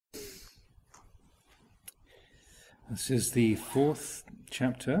This is the fourth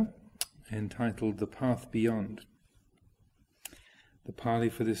chapter, entitled The Path Beyond. The Pali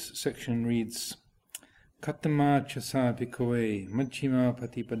for this section reads, Kattama chasa bhikkhave majjhima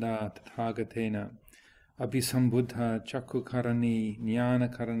patipada tathagatena abhisambuddha chakkukarani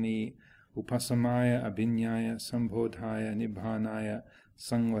jnanakarani upasamaya abhinyaya sambodhaya nibbhanaya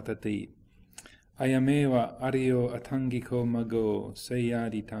sangvatati ayameva aryo atangiko mago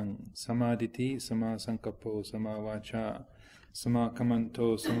sayaditang samaditi samasankapo samavacha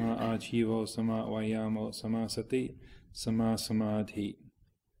samakamanto sama ajivo sama vayamo sama sati sama samadhi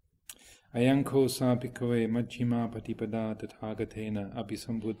ayanko sa bhikkhave majjhima patipada tathagatena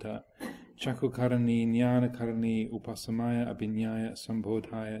abhisambuddha chakkukarani jnanakarani upasamaya abhinyaya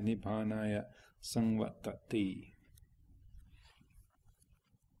sambodhaya nibbhanaya sangvatati.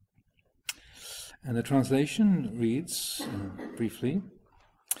 And the translation reads, briefly,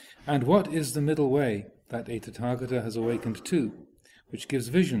 and what is the middle way that a Tathagata has awakened to, which gives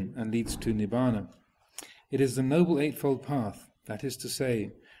vision and leads to Nibbana? It is the Noble Eightfold Path, that is to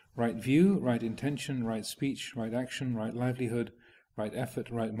say, right view, right intention, right speech, right action, right livelihood, right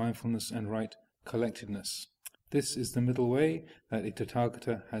effort, right mindfulness, and right collectedness. This is the middle way that a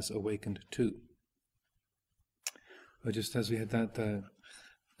Tathagata has awakened to. Or just as we had that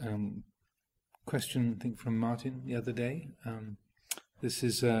question, I think, from Martin the other day. This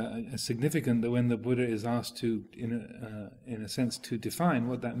is significant that when the Buddha is asked to, in a sense, to define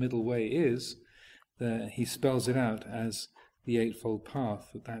what that middle way is, he spells it out as the Eightfold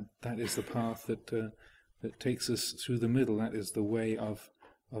Path. That is the path that takes us through the middle. That is the way of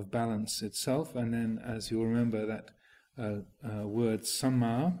balance itself. And then, as you'll remember, that word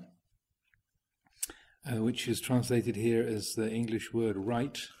Samma, which is translated here as the English word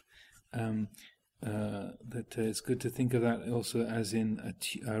right. That it's good to think of that also as in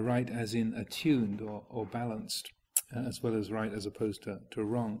right, as in attuned or balanced, as well as right as opposed to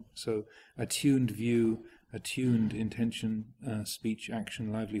wrong. So attuned view, attuned intention, speech,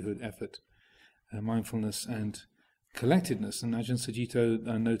 action, livelihood, effort, mindfulness, and collectedness. And Ajahn Sucitto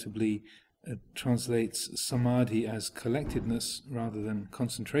notably translates samadhi as collectedness rather than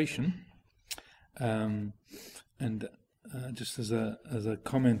concentration. Just as a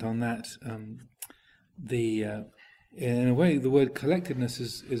comment on that, in a way, the word collectedness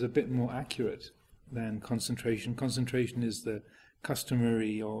is a bit more accurate than concentration. Concentration is the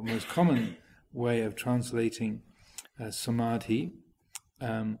customary or most common way of translating samadhi,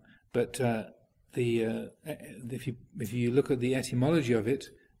 but if you look at the etymology of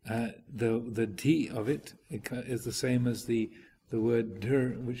it, the D of it is the same as the word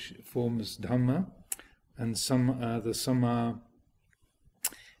dir, which forms Dhamma, and the Samma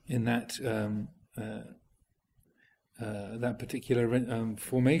in that that particular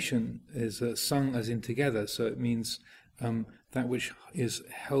formation is sung as in together, so it means that which is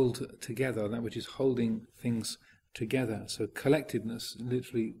held together, that which is holding things together. So collectedness,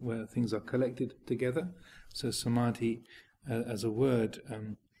 literally where things are collected together. So samadhi as a word,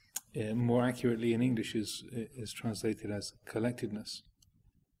 more accurately in English, is translated as collectedness.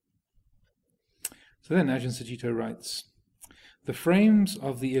 So then Ajahn Sucitto writes, the frames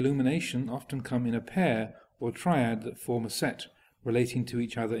of the illumination often come in a pair or triad that form a set, relating to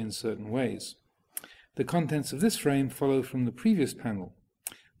each other in certain ways. The contents of this frame follow from the previous panel.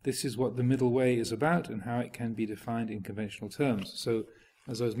 This is what the middle way is about and how it can be defined in conventional terms. So,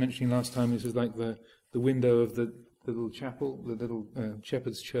 as I was mentioning last time, this is like the window of the little chapel, the little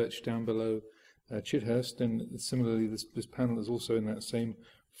shepherd's church down below Chithurst, and similarly this panel is also in that same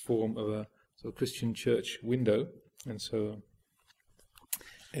form of a sort of Christian church window, and so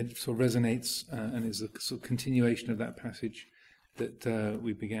it sort of resonates and is a sort of continuation of that passage that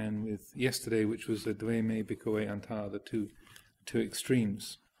we began with yesterday, which was the Dve me bhikkhave anta, the two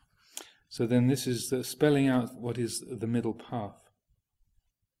extremes. So then this is spelling out what is the middle path.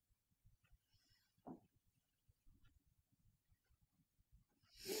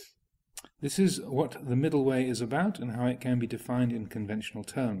 This is what the middle way is about and how it can be defined in conventional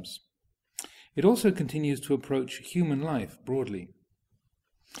terms. It also continues to approach human life broadly.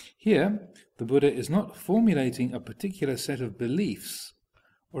 Here, the Buddha is not formulating a particular set of beliefs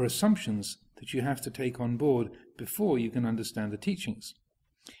or assumptions that you have to take on board before you can understand the teachings.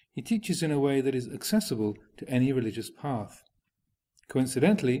 He teaches in a way that is accessible to any religious path.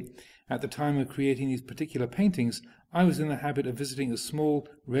 Coincidentally, at the time of creating these particular paintings, I was in the habit of visiting a small,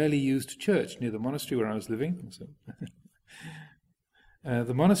 rarely used church near the monastery where I was living.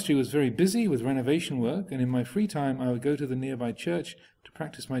 The monastery was very busy with renovation work, and in my free time I would go to the nearby church to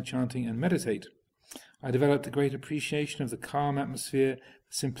practice my chanting and meditate. I developed a great appreciation of the calm atmosphere,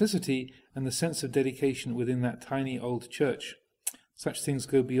 the simplicity, and the sense of dedication within that tiny old church. Such things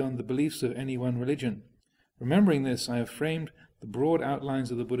go beyond the beliefs of any one religion. Remembering this, I have framed the broad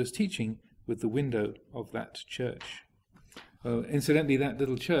outlines of the Buddha's teaching with the window of that church. Incidentally, that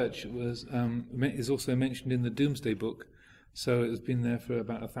little church is also mentioned in the Doomsday Book, so it's been there for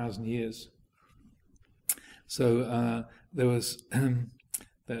about 1,000 years. So there was,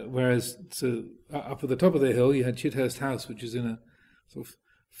 whereas up at the top of the hill you had Chithurst House, which is in a sort of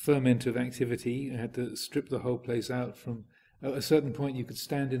ferment of activity. You had to strip the whole place out. From at a certain point you could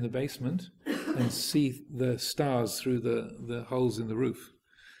stand in the basement and see the stars through the holes in the roof.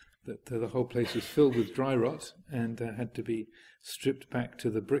 That the whole place was filled with dry rot and had to be stripped back to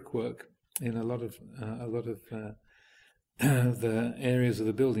the brickwork in a lot of the areas of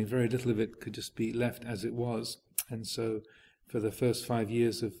the building. Very little of it could just be left as it was, and so for the first 5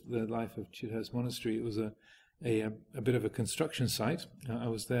 years of the life of Chithurst Monastery, it was a bit of a construction site. I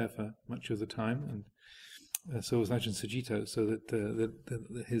was there for much of the time, and so was Ajahn Sucitto. So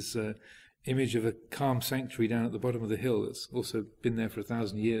that his image of a calm sanctuary down at the bottom of the hill that's also been there for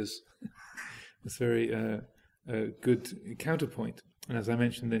 1,000 years. It's very good counterpoint. And as I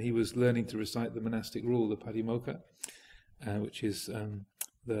mentioned, then he was learning to recite the monastic rule, the Patimokkha, which is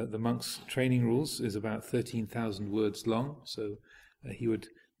the monks' training rules, is about 13,000 words long. So he would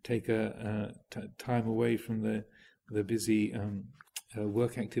take time away from the busy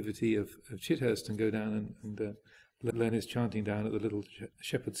work activity of Chithurst and go down and learn his chanting down at the little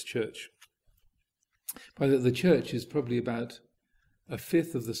shepherd's church. But the church is probably about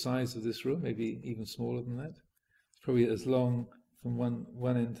 1/5 of the size of this room, maybe even smaller than that. It's probably as long from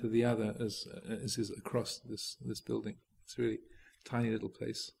one end to the other as is across this building. It's a really tiny little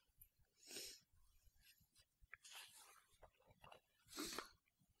place.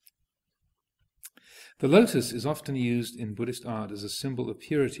 The lotus is often used in Buddhist art as a symbol of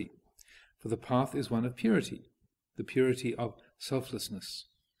purity, for the path is one of purity, the purity of selflessness.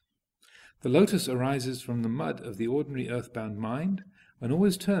 The lotus arises from the mud of the ordinary earthbound mind and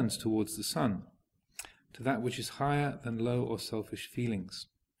always turns towards the sun, to that which is higher than low or selfish feelings.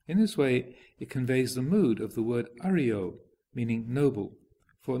 In this way, it conveys the mood of the word aryo, meaning noble,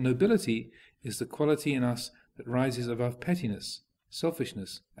 for nobility is the quality in us that rises above pettiness,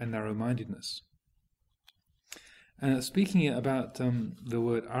 selfishness, and narrow-mindedness. And speaking about the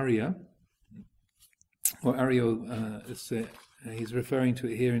word arya, or aryo, he's referring to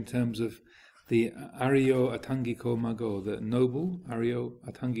it here in terms of the Aryo Atangiko Mago, the noble Aryo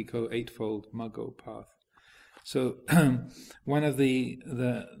Atangiko Eightfold Mago path. So one of the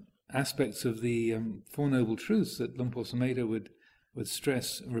aspects of the Four Noble Truths that Luang Por Sumedho would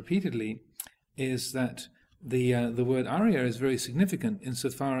stress repeatedly is that the word Arya is very significant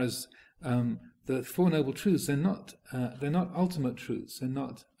insofar as the Four Noble Truths, they're not ultimate truths. They're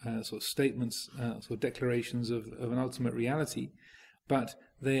not sort of statements, sort of declarations of an ultimate reality, but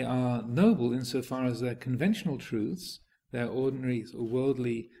they are noble insofar as they're conventional truths. They're ordinary or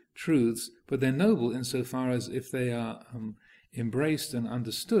worldly truths, but they're noble insofar as if they are embraced and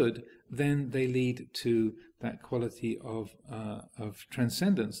understood, then they lead to that quality of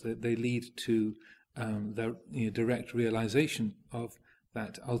transcendence. They lead to the direct realization of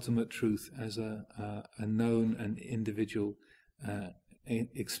that ultimate truth as a known and individual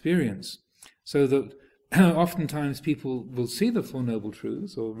experience. So that oftentimes people will see the Four Noble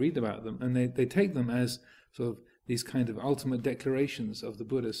Truths or read about them, and they take them as sort of these kind of ultimate declarations of the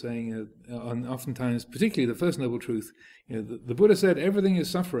Buddha, saying, and oftentimes, particularly the First Noble Truth, the Buddha said everything is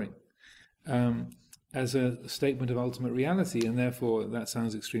suffering, as a statement of ultimate reality, and therefore that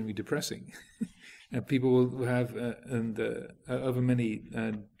sounds extremely depressing. And people will have, over many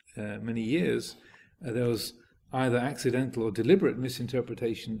years, there was either accidental or deliberate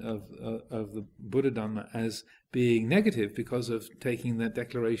misinterpretation of the Buddha Dhamma as being negative because of taking that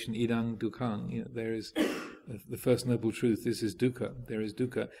declaration idang dukkhaṃ. There is the First Noble Truth. This is dukkha. There is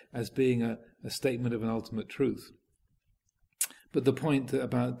dukkha, as being a statement of an ultimate truth. But the point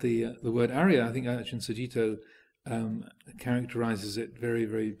about the word Arya, I think Ajahn Sucitto characterizes it very,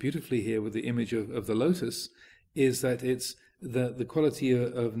 very beautifully here with the image of the lotus, is that it's the quality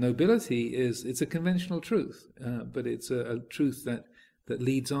of nobility is it's a conventional truth, but it's a truth that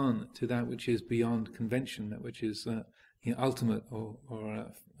leads on to that which is beyond convention, that which is ultimate or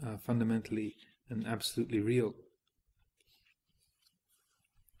fundamentally and absolutely real.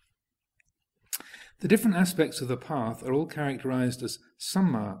 The different aspects of the path are all characterized as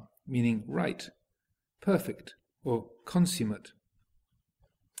samma, meaning right, perfect, or consummate.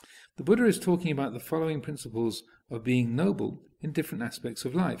 The Buddha is talking about the following principles of being noble in different aspects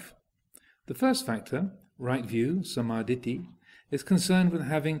of life. The first factor, right view, samadhi, is concerned with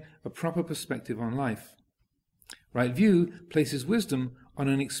having a proper perspective on life. Right view places wisdom on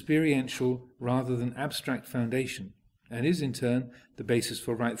an experiential rather than abstract foundation, and is in turn the basis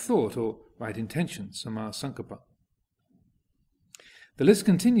for right thought or right intention, samma sankappa. The list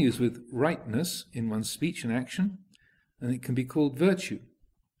continues with rightness in one's speech and action, and it can be called virtue.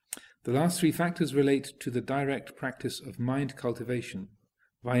 The last three factors relate to the direct practice of mind cultivation: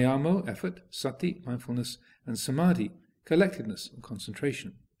 vayamo, effort; sati, mindfulness; and samadhi, collectedness or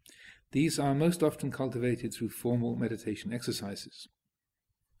concentration. These are most often cultivated through formal meditation exercises.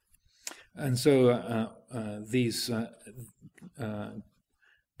 And so these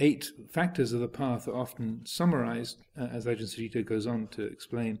 8 factors of the path are often summarized, as Ajahn Sucitto goes on to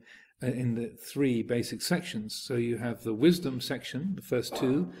explain, in the 3 basic sections. So you have the wisdom section, the first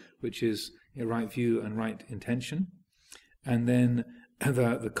 2, which is right view and right intention, and then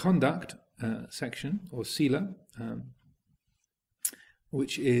the conduct section, or sila,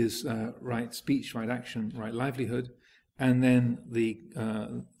 which is right speech, right action, right livelihood, and then the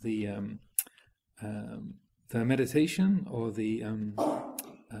meditation, or the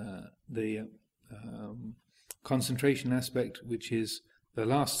concentration aspect, which is the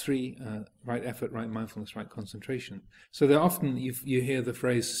last 3, right effort, right mindfulness, right concentration. So there often you hear the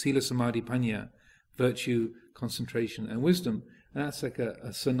phrase sila, samadhi, panya, virtue, concentration, and wisdom, and that's like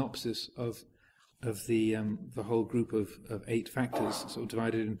a synopsis of the whole group of 8 factors, sort of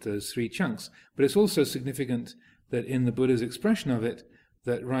divided into those 3 chunks. But it's also significant that in the Buddha's expression of it,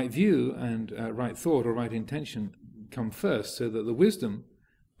 that right view and right thought or right intention come first, so that the wisdom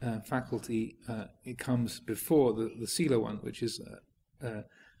faculty it comes before the sila one, which is a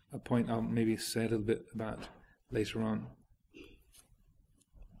point I'll maybe say a little bit about later on.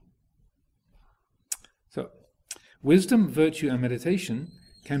 So, wisdom, virtue, and meditation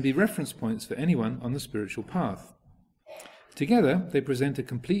can be reference points for anyone on the spiritual path. Together, they present a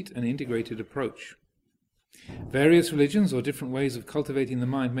complete and integrated approach. Various religions or different ways of cultivating the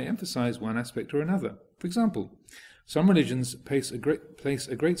mind may emphasize one aspect or another. For example, some religions place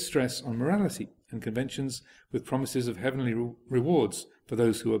a great stress on morality and conventions, with promises of heavenly rewards for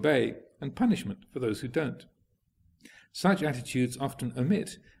those who obey and punishment for those who don't. Such attitudes often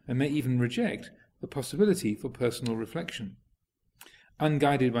omit, and may even reject, the possibility for personal reflection.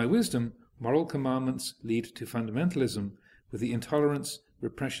 Unguided by wisdom, moral commandments lead to fundamentalism, with the intolerance,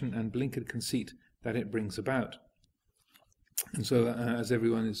 repression, and blinkered conceit that it brings about. And so, as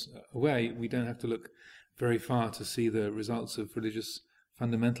everyone is aware, we don't have to look very far to see the results of religious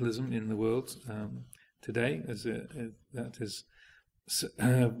fundamentalism in the world today, as that is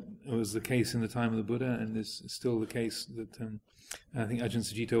was the case in the time of the Buddha, and is still the case. That I think Ajahn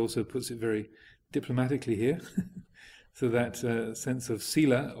Sucitto also puts it very diplomatically here. So that sense of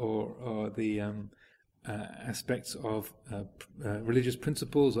sila, or the aspects of religious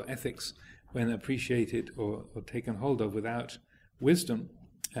principles or ethics, when appreciated or taken hold of without wisdom,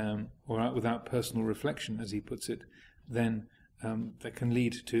 or without personal reflection, as he puts it, then that can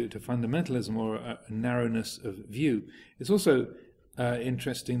lead to fundamentalism, or a narrowness of view. It's also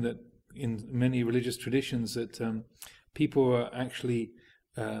interesting that in many religious traditions that people are actually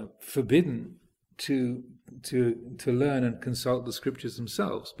forbidden to learn and consult the scriptures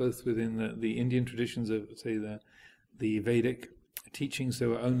themselves, both within the Indian traditions of, say, the Vedic teachings. They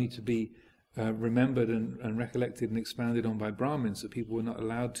were only to be remembered and recollected and expounded on by Brahmins, that people were not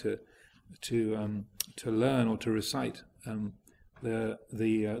allowed to learn or to recite the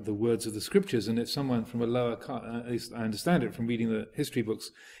words of the scriptures. And if someone from a lower caste, at least I understand it from reading the history books,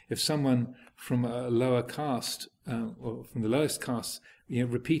 if someone from a lower caste or from the lowest caste,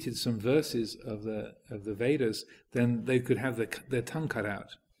 repeated some verses of the Vedas, then they could have their tongue cut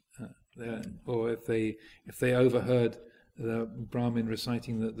out, or if they overheard the Brahmin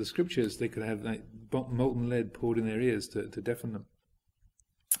reciting the scriptures, they could have like molten lead poured in their ears to deafen them.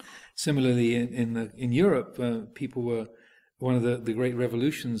 Similarly, in Europe, people were, one of the great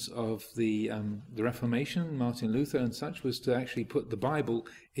revolutions of the Reformation, Martin Luther and such, was to actually put the Bible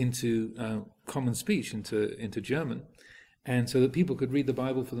into common speech, into German, and so that people could read the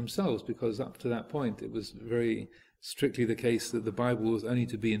Bible for themselves, because up to that point it was very strictly the case that the Bible was only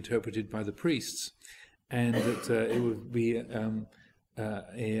to be interpreted by the priests, and that it would be a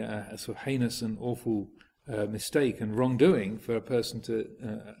sort of heinous and awful mistake and wrongdoing for a person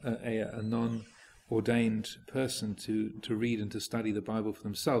a non-ordained person to read and to study the Bible for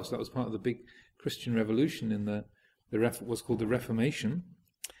themselves. That was part of the big Christian revolution in what's called the Reformation,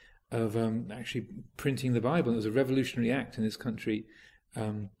 of actually printing the Bible. It was a revolutionary act in this country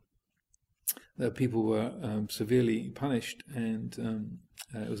people were severely punished, and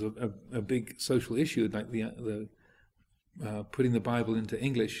it was a big social issue, like the putting the Bible into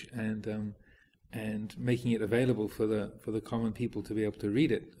English and making it available for the common people to be able to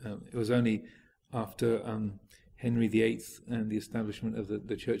read it. It was only after Henry VIII and the establishment of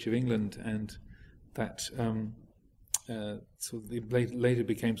the Church of England, and that it later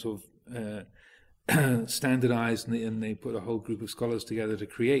became sort of standardized, and they put a whole group of scholars together to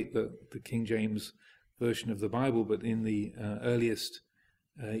create the King James version of the Bible. But in the earliest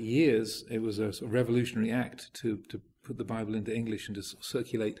years, it was a sort of revolutionary act to put the Bible into English and to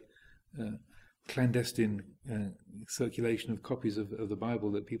circulate clandestine circulation of copies of the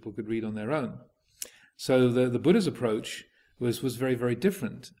Bible that people could read on their own. So the Buddha's approach was very, very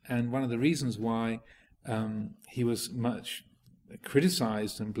different, and one of the reasons why he was much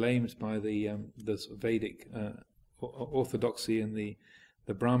criticized and blamed by the Vedic orthodoxy and the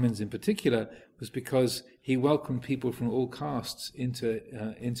Brahmins in particular was because he welcomed people from all castes into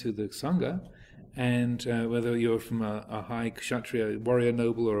the Sangha, and whether you're from a high Kshatriya warrior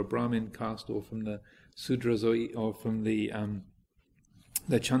noble or a Brahmin caste, or from the Sudras, or from the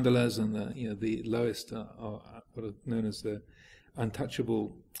Chandalas and the lowest, or what are known as the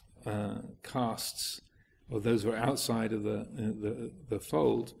untouchable castes, or those who are outside of the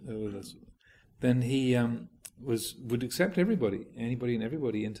fold, then he would accept anybody and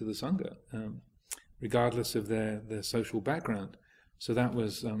everybody into the Sangha, regardless of their social background. So that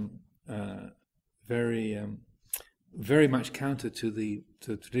was very much counter to the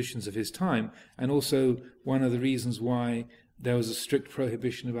traditions of his time, and also one of the reasons why there was a strict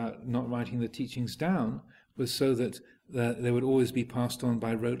prohibition about not writing the teachings down was so that they would always be passed on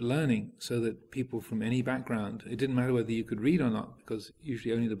by rote learning, so that people from any background, it didn't matter whether you could read or not, because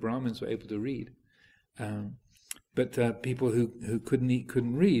usually only the Brahmins were able to read, but people who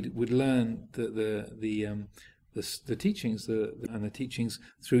couldn't read would learn the teachings and the teachings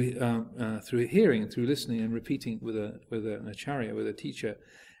through hearing, through listening and repeating with an acharya, with a teacher,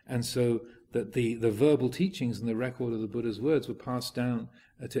 and so that the verbal teachings and the record of the Buddha's words were passed down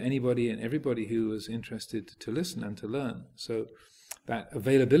to anybody and everybody who was interested to listen and to learn. So that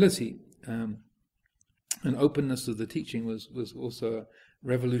availability and openness of the teaching was also a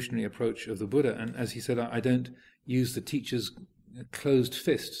revolutionary approach of the Buddha. And as he said, I don't use the teacher's closed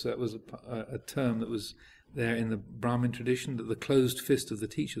fist. So that was a term that was there in the Brahmin tradition, that the closed fist of the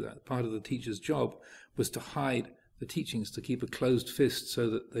teacher, that part of the teacher's job was to hide the teachings, to keep a closed fist, so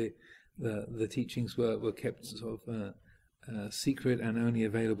that the teachings were kept sort of secret and only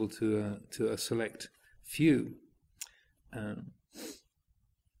available to a select few.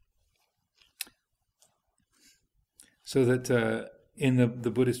 So that in the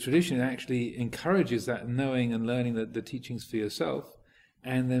Buddhist tradition, it actually encourages that knowing and learning the teachings for yourself,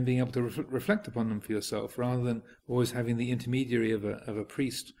 and then being able to reflect upon them for yourself, rather than always having the intermediary of a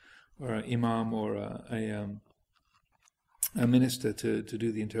priest or an imam or a minister to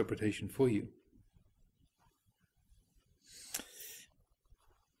do the interpretation for you.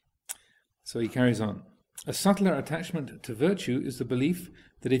 So he carries on. A subtler attachment to virtue is the belief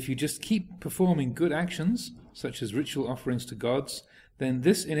that if you just keep performing good actions, such as ritual offerings to gods, then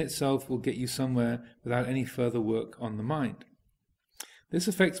this in itself will get you somewhere without any further work on the mind. This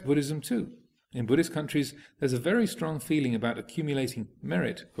affects Buddhism too. In Buddhist countries, there's a very strong feeling about accumulating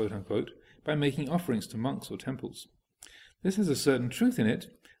merit, quote-unquote, by making offerings to monks or temples. This has a certain truth in it,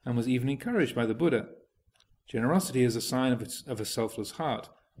 and was even encouraged by the Buddha. Generosity is a sign of a selfless heart,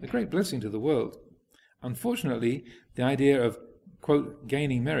 a great blessing to the world. Unfortunately, the idea of, quote,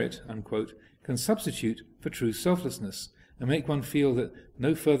 gaining merit, unquote, can substitute for true selflessness, and make one feel that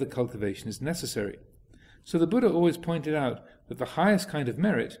no further cultivation is necessary. So the Buddha always pointed out that the highest kind of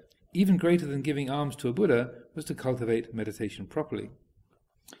merit, even greater than giving alms to a Buddha, was to cultivate meditation properly.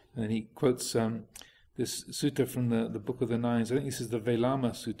 And then he quotes this sutta from the Book of the Nines. I think this is the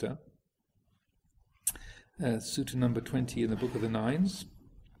Velama Sutta, sutta number 20 in the Book of the Nines,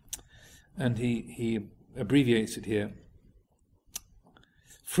 and he abbreviates it here.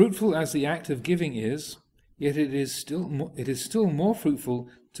 Fruitful as the act of giving is, yet it is still more fruitful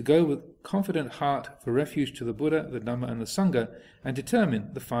to go with confident heart for refuge to the Buddha, the Dhamma and the Sangha, and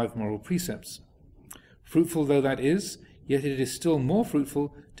determine the 5 moral precepts. Fruitful though that is, yet it is still more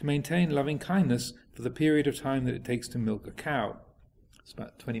fruitful to maintain loving kindness for the period of time that it takes to milk a cow. It's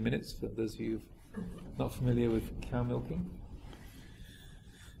about 20 minutes for those of you not familiar with cow milking.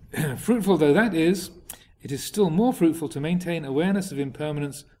 Fruitful though that is, it is still more fruitful to maintain awareness of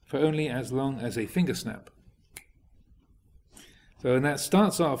impermanence for only as long as a finger snap. So, and that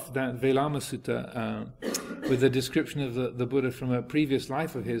starts off, that Velama Sutta with a description of the Buddha from a previous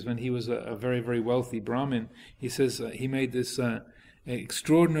life of his when he was a very, very wealthy Brahmin. He says he made this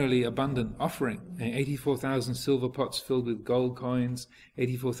extraordinarily abundant offering, 84,000 silver pots filled with gold coins,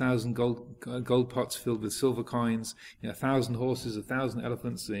 84,000 gold pots filled with silver coins, 1,000 horses, 1,000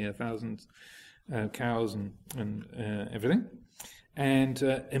 elephants, 1,000 cows and everything. And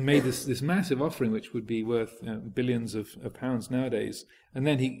it made this massive offering, which would be worth billions of pounds nowadays. And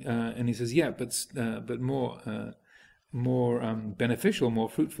then he says, yeah, but more beneficial, more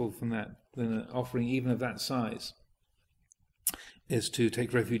fruitful from that than an offering even of that size is to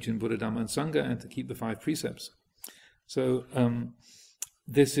take refuge in Buddha, Dhamma, and Sangha, and to keep the 5 precepts. So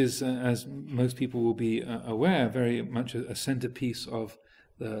this is, as most people will be aware, very much a centerpiece of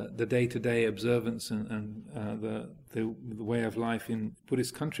the day-to-day observance and the way of life in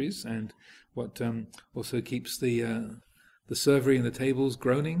Buddhist countries, and what also keeps the servery and the tables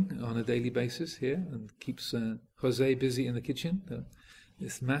groaning on a daily basis here, and keeps Jose busy in the kitchen.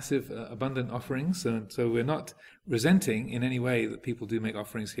 This massive, abundant offerings, so we're not resenting in any way that people do make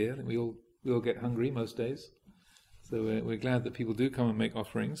offerings here. We all get hungry most days, so we're glad that people do come and make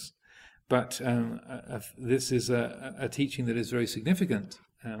offerings. But this is a teaching that is very significant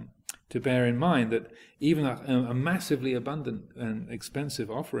to bear in mind, that even a massively abundant and expensive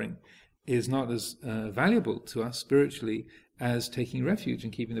offering is not as valuable to us spiritually as taking refuge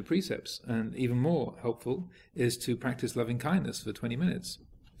and keeping the precepts. And even more helpful is to practice loving kindness for 20 minutes.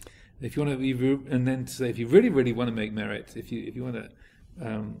 If you want to, and then to say, if you really, really want to make merit, if you want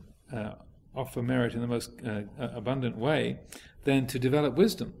to offer merit in the most abundant way, then to develop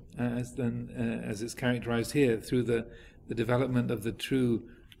wisdom, as it's characterized here, through the development of the true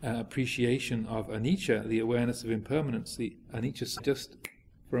appreciation of anicca, the awareness of impermanence, the anicca, just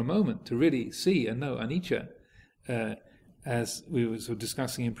for a moment, to really see and know anicca, as we were sort of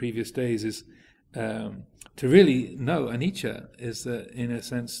discussing in previous days, is to really know anicca is, in a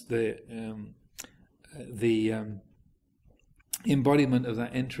sense, the embodiment of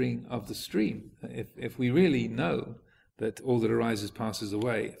that entering of the stream. If we really know that all that arises passes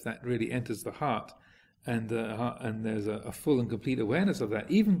away, if that really enters the heart, and there's a full and complete awareness of that,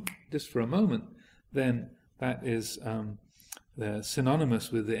 even just for a moment, then that is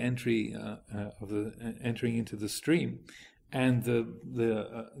synonymous with the entry of the entering into the stream, and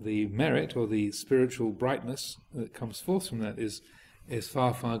the merit or the spiritual brightness that comes forth from that is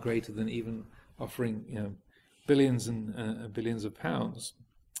far, far greater than even offering billions and billions of pounds.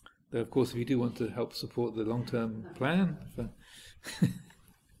 Though, of course, if you do want to help support the long-term plan for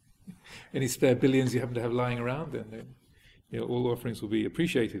any spare billions you happen to have lying around, then all offerings will be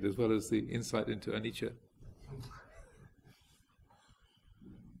appreciated, as well as the insight into anicca.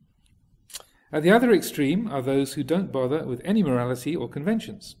 At the other extreme are those who don't bother with any morality or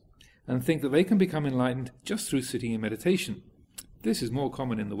conventions, and think that they can become enlightened just through sitting in meditation. This is more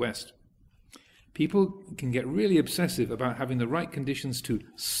common in the West. People can get really obsessive about having the right conditions to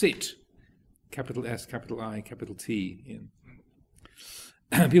sit, capital S, capital I, capital T, in.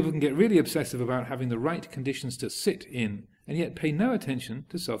 People can get really obsessive about having the right conditions to sit in, and yet pay no attention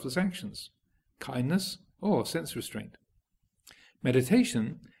to selfless actions, kindness, or sense restraint.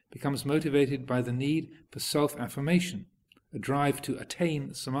 Meditation becomes motivated by the need for self-affirmation, a drive to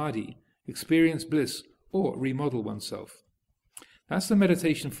attain samadhi, experience bliss, or remodel oneself. That's the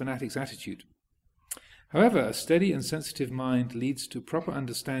meditation fanatic's attitude. However, a steady and sensitive mind leads to proper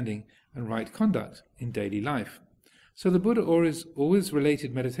understanding and right conduct in daily life. So the Buddha always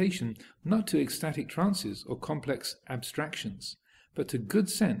related meditation not to ecstatic trances or complex abstractions, but to good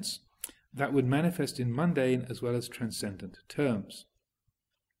sense that would manifest in mundane as well as transcendent terms.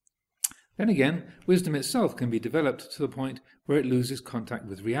 Then again, wisdom itself can be developed to the point where it loses contact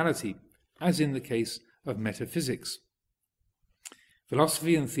with reality, as in the case of metaphysics.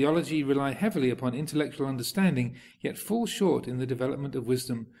 Philosophy and theology rely heavily upon intellectual understanding, yet fall short in the development of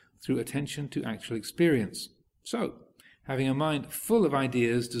wisdom through attention to actual experience. So, having a mind full of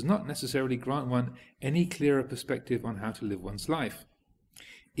ideas does not necessarily grant one any clearer perspective on how to live one's life.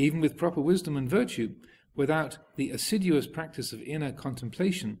 Even with proper wisdom and virtue, without the assiduous practice of inner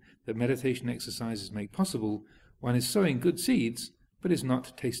contemplation that meditation exercises make possible, one is sowing good seeds, but is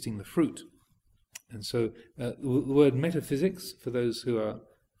not tasting the fruit. And so the word metaphysics, for those for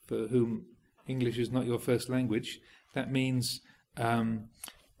whom English is not your first language, that means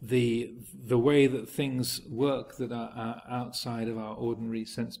the way that things work that are outside of our ordinary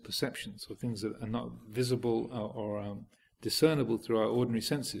sense perceptions, or things that are not visible or discernible through our ordinary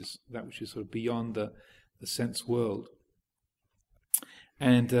senses, that which is sort of beyond the sense world.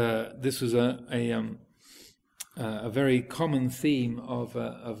 And this was a a very common theme of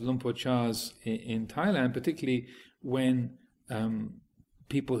Luang Por Chah's in Thailand, particularly when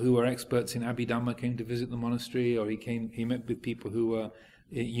people who were experts in Abhidhamma came to visit the monastery, or he met with people who were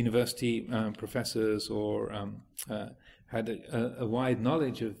university professors or had a wide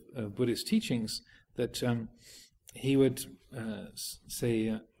knowledge of Buddhist teachings, that he would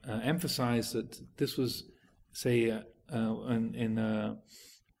emphasize that this was, in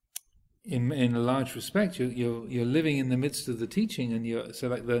a large respect, you're living in the midst of the teaching, and you're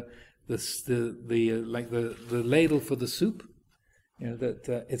like the ladle for the soup.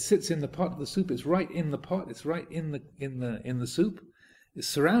 That it sits in the pot of the soup. It's right in the pot. It's right in the soup. It's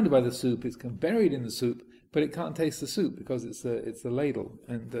surrounded by the soup. It's buried in the soup, but it can't taste the soup because it's the ladle.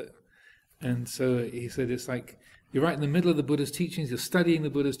 And so he said, it's like you're right in the middle of the Buddha's teachings. You're studying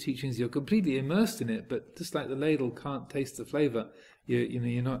the Buddha's teachings. You're completely immersed in it. But just like the ladle can't taste the flavor,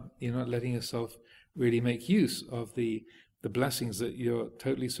 you're not letting yourself really make use of the blessings that you're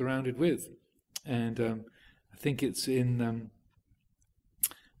totally surrounded with. And I think it's in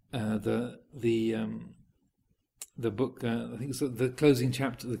the book. I think it's the closing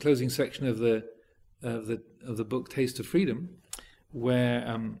chapter, the closing section of the book Taste of Freedom,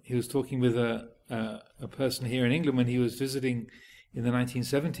 where he was talking with a person here in England when he was visiting in the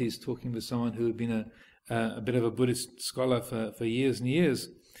 1970s, talking with someone who had been a bit of a Buddhist scholar for years and years,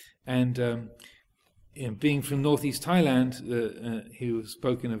 and being from northeast Thailand, he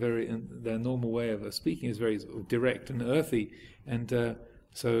spoke in their normal way of speaking is very direct and earthy, and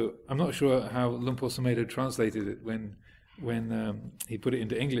so I'm not sure how Luang Por Sumedho translated it when he put it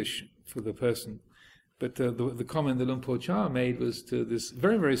into English for the person. But the comment that Luang Por Chah made was to this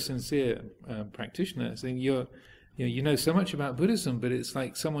very, very sincere practitioner, saying, you know so much about Buddhism, but it's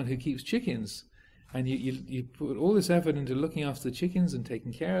like someone who keeps chickens, and you put all this effort into looking after the chickens and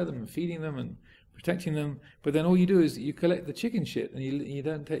taking care of them and feeding them and protecting them, but then all you do is you collect the chicken shit and you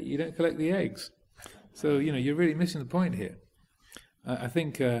don't collect the eggs. So you're really missing the point here. I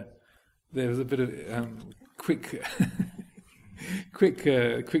think there was a bit of quick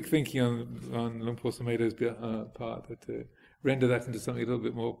thinking on Luang Por Sumedho's part to render that into something a little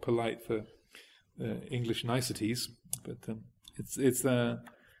bit more polite for English niceties. But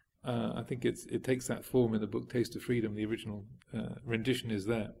I think it takes that form in the book Taste of Freedom. The original rendition is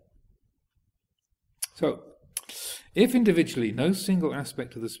there. So, if individually no single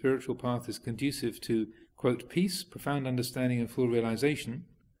aspect of the spiritual path is conducive to, quote, peace, profound understanding and full realization,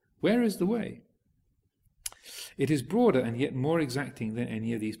 where is the way? It is broader and yet more exacting than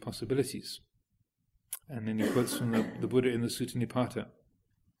any of these possibilities. And then he quotes from the Buddha in the Sutta Nipata.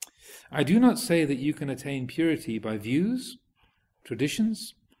 I do not say that you can attain purity by views,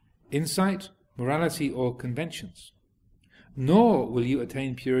 traditions, insight, morality, or conventions, nor will you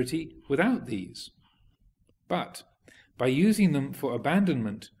attain purity without these. But by using them for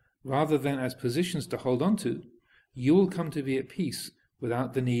abandonment rather than as positions to hold on to, you will come to be at peace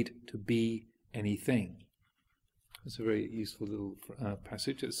without the need to be anything. It's a very useful little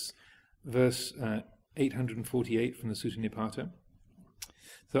passage. It's verse 848 from the Sutta Nipata.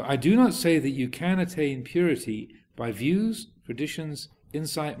 So I do not say that you can attain purity by views, traditions,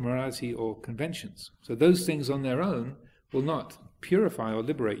 insight, morality, or conventions. So those things on their own will not purify or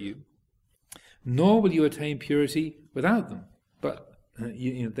liberate you, nor will you attain purity without them. But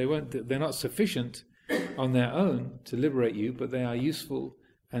they're not sufficient on their own to liberate you, but they are useful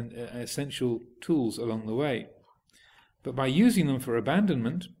and essential tools along the way. But by using them for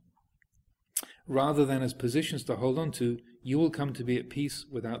abandonment, rather than as positions to hold on to, you will come to be at peace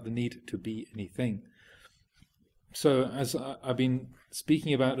without the need to be anything. So, as I've been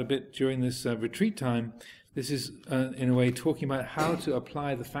speaking about a bit during this retreat time, this is, in a way, talking about how to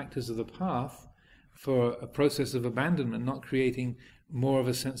apply the factors of the path for a process of abandonment, not creating more of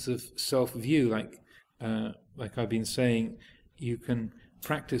a sense of self-view. Like I've been saying, you can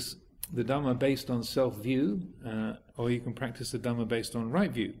practice the Dhamma based on self-view, or you can practice the Dhamma based on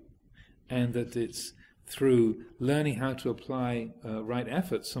right view. And that it's through learning how to apply right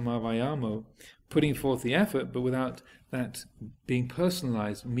effort, samavayamo, putting forth the effort, but without that being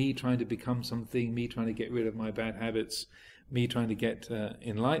personalized, me trying to become something, me trying to get rid of my bad habits, me trying to get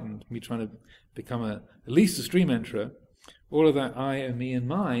enlightened, me trying to become at least a stream enterer, all of that I and me and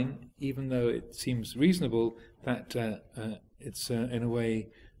mine, even though it seems reasonable, that it's in a way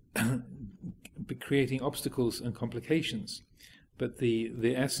creating obstacles and complications. But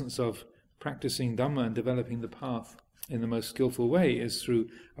the essence of practicing Dhamma and developing the path in the most skillful way is through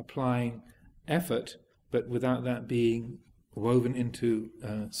applying effort, but without that being woven into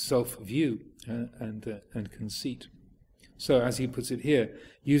self-view and conceit. So, as he puts it here,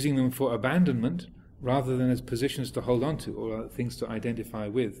 using them for abandonment rather than as positions to hold on to or things to identify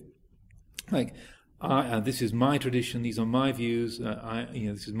with. Like, this is my tradition, these are my views,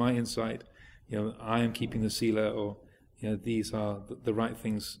 this is my insight, I am keeping the sila, or these are the right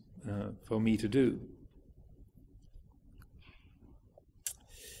things for me to do.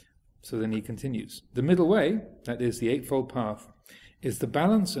 So then he continues. The middle way, that is the Eightfold Path, is the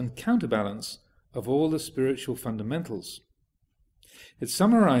balance and counterbalance of all the spiritual fundamentals. It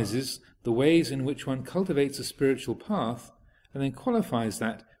summarizes the ways in which one cultivates a spiritual path, and then qualifies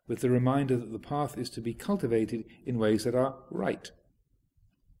that with the reminder that the path is to be cultivated in ways that are right.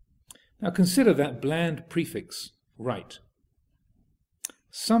 Now consider that bland prefix, right.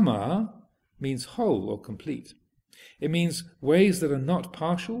 Samma means whole or complete. It means ways that are not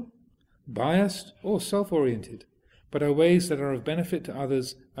partial, biased, or self-oriented, but are ways that are of benefit to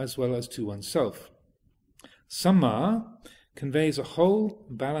others as well as to oneself. Samma conveys a whole,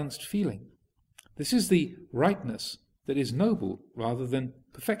 balanced feeling. This is the rightness that is noble rather than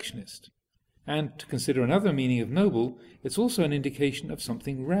perfectionist. And to consider another meaning of noble, it's also an indication of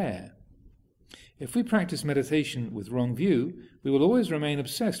something rare. If we practice meditation with wrong view, we will always remain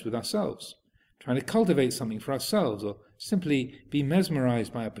obsessed with ourselves, trying to cultivate something for ourselves, or simply be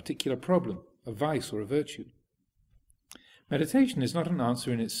mesmerized by a particular problem, a vice or a virtue. Meditation is not an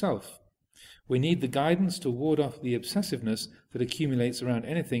answer in itself. We need the guidance to ward off the obsessiveness that accumulates around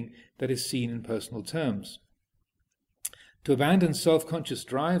anything that is seen in personal terms. To abandon self-conscious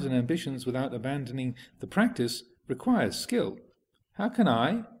drives and ambitions without abandoning the practice requires skill. How can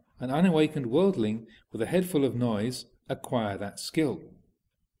I, an unawakened worldling with a head full of noise, acquire that skill?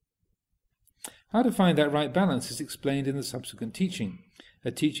 How to find that right balance is explained in the subsequent teaching,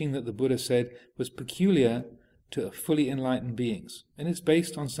 a teaching that the Buddha said was peculiar to fully enlightened beings, and it's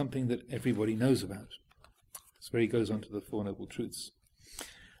based on something that everybody knows about. That's where he goes on to the Four Noble Truths.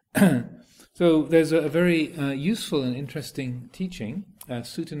 So there's a very useful and interesting teaching,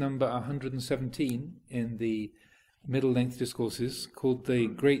 sutta number 117 in the middle-length discourses, called the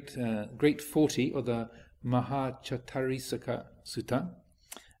Great 40, or the Mahachattarisaka Sutta.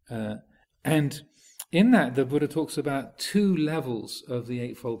 And in that, the Buddha talks about two levels of the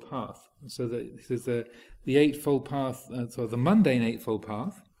Eightfold Path. So there's the Eightfold Path, so the mundane Eightfold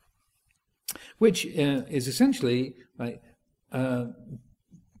Path, which is essentially like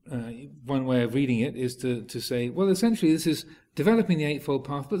one way of reading it is to say, well, essentially this is developing the Eightfold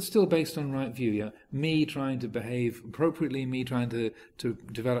Path, but still based on right view. Yeah? Me trying to behave appropriately, me trying to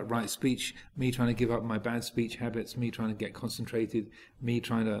develop right speech, me trying to give up my bad speech habits, me trying to get concentrated, me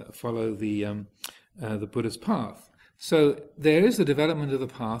trying to follow the Buddha's path. So there is the development of the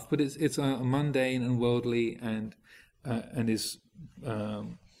path, but it's mundane and worldly and is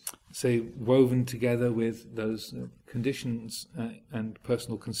say woven together with those conditions and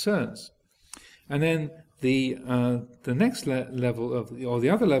personal concerns. And then the next level of the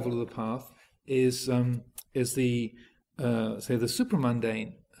other level of the path is the say the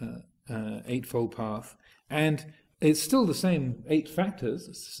supramundane Eightfold Path, and it's still the same 8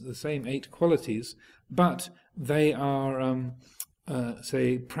 factors, the same 8 qualities, but they are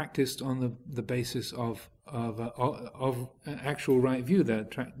say practiced on the basis of actual right view.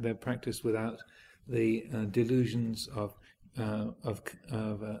 They're practiced without the delusions of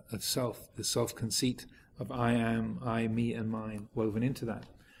self, the self-conceit of I am, I, me, and mine woven into that.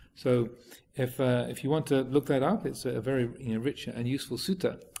 So, if you want to look that up, it's a very rich and useful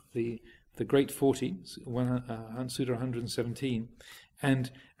sutta, the Great 40, Sutta 117,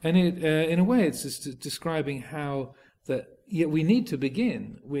 and it, in a way, it's just describing how that we need to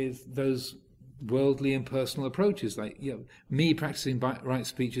begin with those worldly and personal approaches, like me practicing right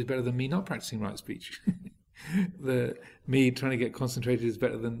speech is better than me not practicing right speech. The me trying to get concentrated is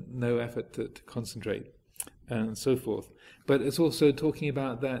better than no effort to concentrate, and so forth. But it's also talking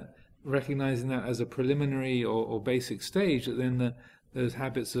about that, recognizing that as a preliminary or basic stage, that then those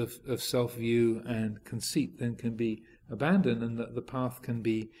habits of self-view and conceit then can be abandoned, and that the path can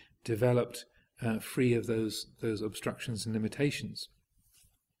be developed free of those obstructions and limitations.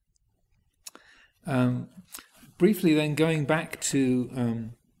 Briefly then, going back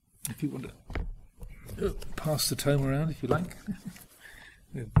to, if you want to pass the tome around, if you like,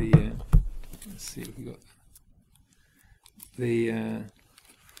 with the, let's see if we got the, here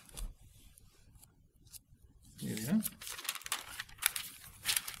we are.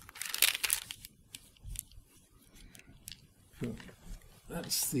 Sure.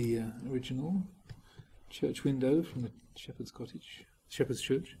 That's the original church window from the Shepherd's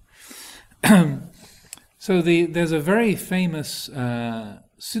Church. So there's a very famous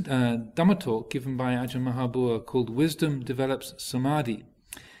Dhamma talk given by Ajahn Amaro called "Wisdom Develops Samadhi,"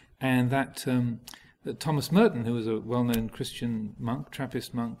 and that Thomas Merton, who was a well-known Christian monk,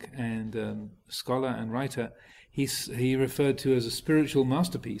 Trappist monk, and scholar and writer, he referred to as a spiritual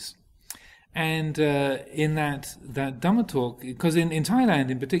masterpiece. And in that Dhamma talk, because in Thailand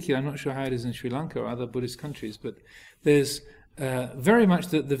in particular, I'm not sure how it is in Sri Lanka or other Buddhist countries, but there's very much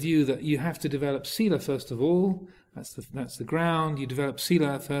the view that you have to develop sila first of all. That's the ground. You develop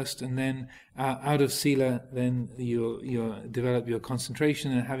sila first, and then out of sila, then you develop your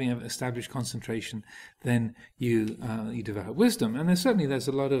concentration, and having established concentration, then you develop wisdom. And there's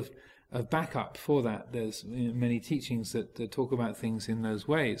a lot of backup for that. There's many teachings that talk about things in those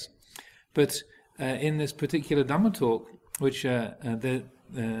ways. But in this particular Dhamma talk, which I think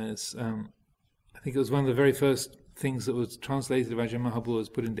it was one of the very first things that was translated by Ajahn Amaro was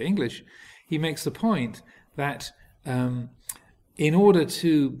put into English, he makes the point that in order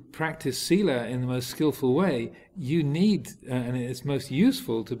to practice sila in the most skillful way, you need, and it's most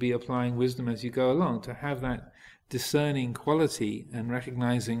useful to be applying wisdom as you go along, to have that discerning quality and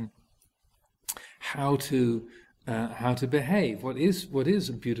recognizing how to behave, what is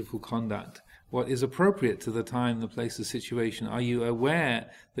a beautiful conduct, what is appropriate to the time, the place, the situation. Are you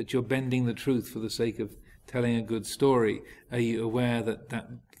aware that you're bending the truth for the sake of telling a good story? Are you aware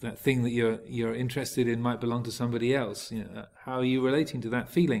that thing that you're interested in might belong to somebody else? How are you relating to that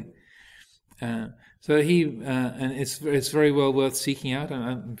feeling? So he and it's very well worth seeking out.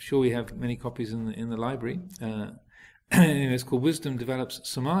 I'm sure we have many copies in the library. It's called Wisdom Develops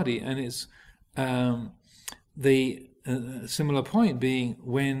Samadhi, and it's the similar point being,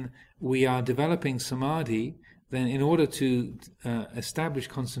 when we are developing samadhi, then in order to establish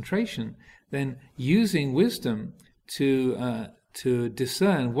concentration, then using wisdom to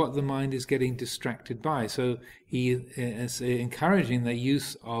discern what the mind is getting distracted by. So he is encouraging the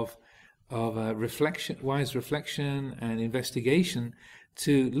use of reflection, wise reflection and investigation,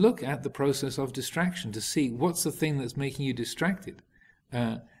 to look at the process of distraction, to see what's the thing that's making you distracted,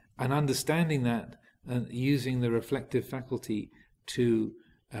 and understanding that, and using the reflective faculty to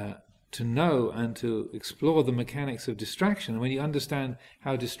know and to explore the mechanics of distraction. And when you understand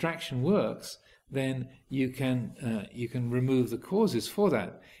how distraction works, then you can remove the causes for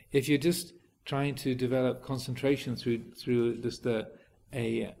that. If you're just trying to develop concentration through just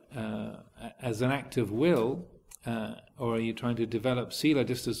as an act of will, or are you trying to develop sila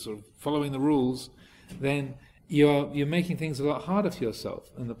just as sort of following the rules, then you're making things a lot harder for yourself.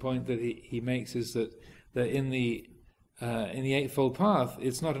 And the point that he makes is that in the Eightfold Path,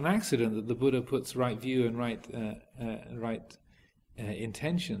 it's not an accident that the Buddha puts right view and right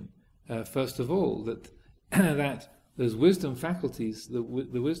intention first of all. That those wisdom faculties, the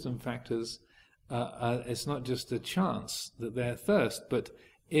wisdom factors, it's not just a chance that they're first, but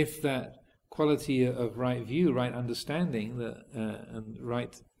if that quality of right view, right understanding, and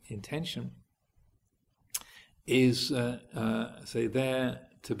right intention is say there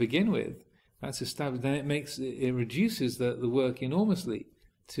to begin with, that's established, then it reduces the work enormously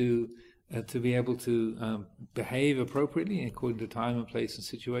to be able to behave appropriately according to time and place and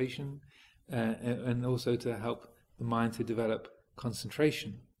situation, and also to help the mind to develop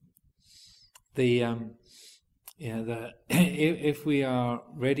concentration. If we are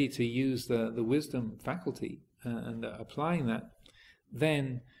ready to use the wisdom faculty and applying that,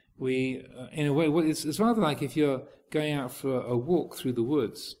 then we, in a way, it's rather like if you're going out for a walk through the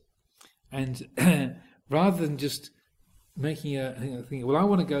woods, and rather than just making thinking, well, I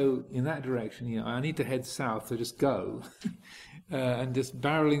want to go in that direction, I need to head south, so just go, and just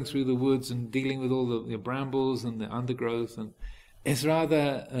barreling through the woods and dealing with all the brambles and the undergrowth, and it's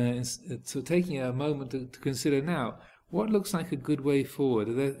rather so taking a moment to consider now, what looks like a good way forward?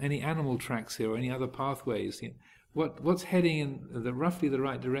 Are there any animal tracks here or any other pathways? What's heading in roughly the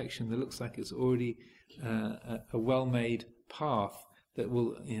right direction that looks like it's already a well-made path that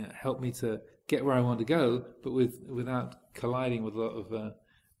will help me to get where I want to go, but without colliding with a lot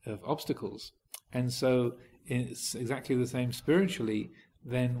of obstacles. And so it's exactly the same spiritually.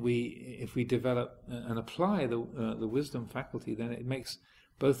 Then if we develop and apply the wisdom faculty, then it makes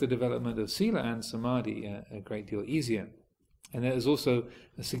both the development of sila and samadhi a great deal easier. And there is also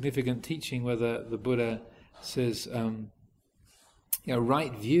a significant teaching where the Buddha says,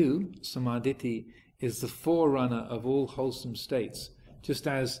 right view, samadhi, is the forerunner of all wholesome states. Just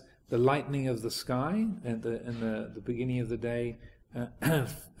as the lightening of the sky and the beginning of the day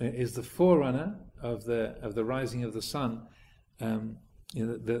is the forerunner of the rising of the sun.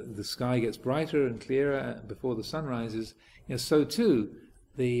 The sky gets brighter and clearer before the sun rises. So too,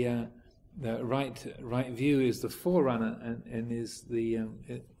 the right view is the forerunner and is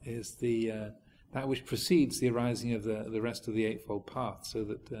that which precedes the arising of the rest of the Eightfold Path. So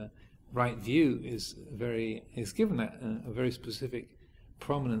that right view is given a very specific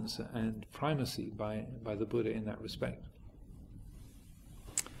prominence and primacy by the Buddha in that respect.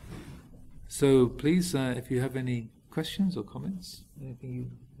 So please, if you have any questions or comments, anything you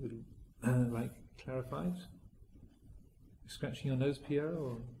would like clarified? You're scratching your nose, Pierre,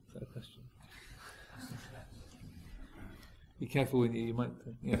 or is that a question? Be careful when you might.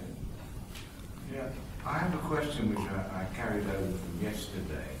 Yeah. Yeah, I have a question which I carried over from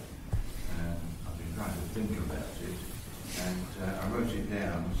yesterday. I've been trying to think about it, and I wrote it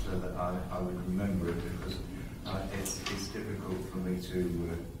down so that I would remember it, because it's difficult for me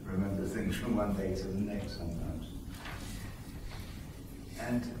to remember things from one day to the next sometimes.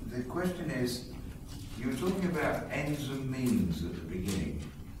 And the question is, you were talking about ends and means at the beginning,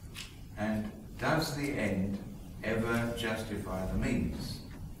 and does the end ever justify the means?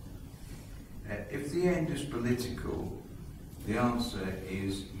 If the end is political, the answer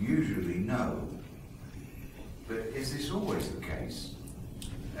is usually no. But is this always the case?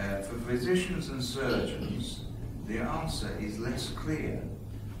 For physicians and surgeons, the answer is less clear.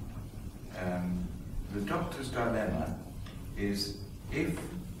 The doctor's dilemma is, if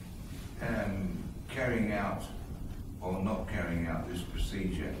carrying out or not carrying out this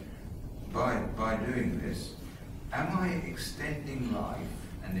procedure, by doing this, am I extending life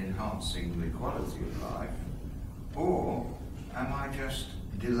and enhancing the quality of life, or am I just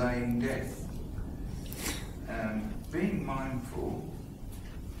delaying death? Being mindful,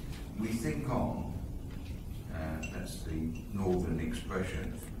 we think on, that's the northern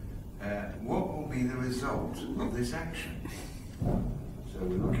expression, what will be the result of this action? So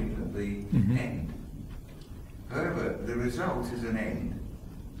we're looking at the end. However, the result is an end,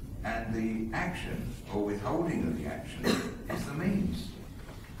 and the action, or withholding of the action, is the means.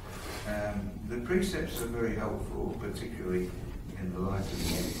 The precepts are very helpful, particularly in the light of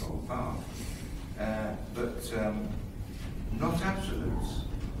the Eightfold Path, but not absolutes.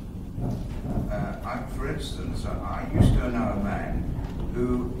 For instance, I used to know a man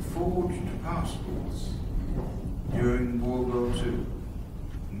who forged passports during World War II.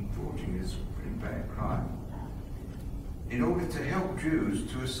 And forging is a pretty bad crime. In order to help Jews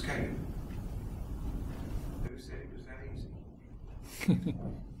to escape. Who said it was that easy?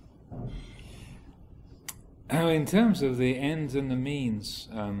 In terms of the ends and the means,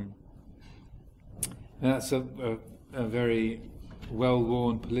 that's a very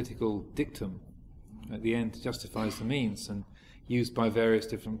well-worn political dictum. The end justifies the means, and used by various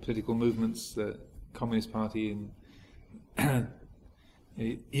different political movements, the Communist Party, and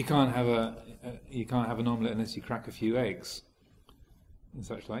you can't have an omelette unless you crack a few eggs, and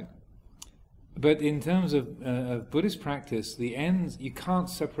such like. But in terms of Buddhist practice, the ends, you can't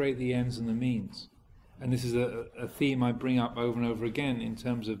separate the ends and the means. And this is a theme I bring up over and over again in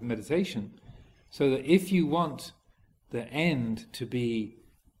terms of meditation. So that if you want the end to be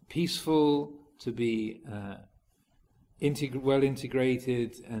peaceful, to be well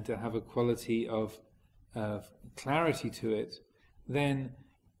integrated, and to have a quality of clarity to it, then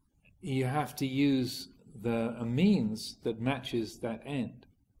you have to use a means that matches that end.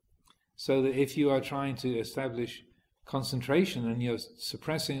 So that if you are trying to establish concentration and you're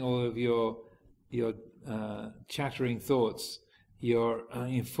suppressing all of your chattering thoughts, you're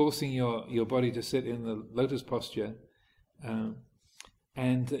forcing your body to sit in the lotus posture,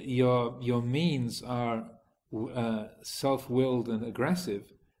 and your means are self-willed and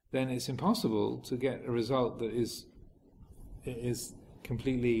aggressive, then it's impossible to get a result that is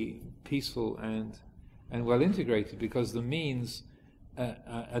completely peaceful and well integrated, because the means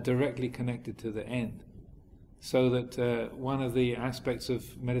are directly connected to the end. So that one of the aspects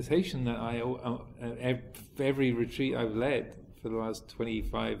of meditation that every retreat I've led for the last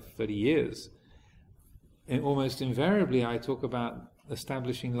 25, 30 years, almost invariably I talk about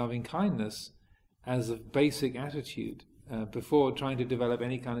establishing loving kindness as a basic attitude before trying to develop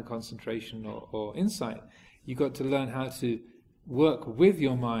any kind of concentration or insight. You've got to learn how to work with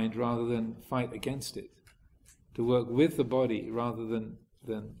your mind rather than fight against it, to work with the body rather than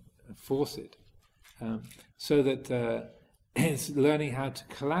force it. So that it's learning how to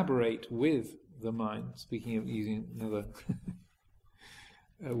collaborate with the mind, speaking of using another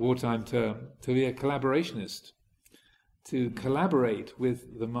wartime term, to be a collaborationist, to collaborate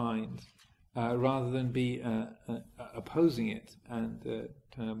with the mind rather than be opposing it and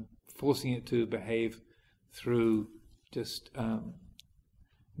forcing it to behave through just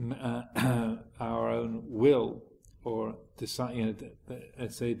our own will or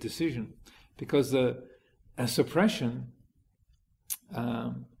let's say decision. Because a suppression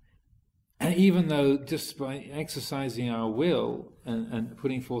even though just by exercising our will and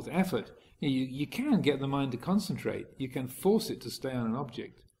putting forth effort, you can get the mind to concentrate. You can force it to stay on an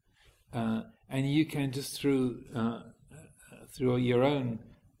object, and you can just through your own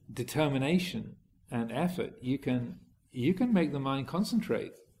determination and effort, you can make the mind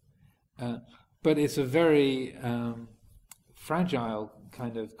concentrate. But it's a very fragile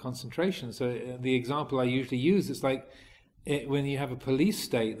kind of concentration. So the example I usually use is like when you have a police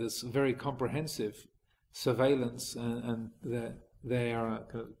state that's very comprehensive surveillance, and they are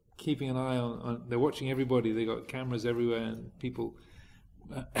kind of keeping an eye on, they're watching everybody, they've got cameras everywhere, and people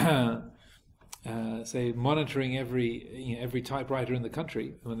say monitoring every typewriter in the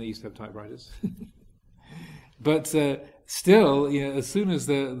country, when they used to have typewriters. But still, as soon as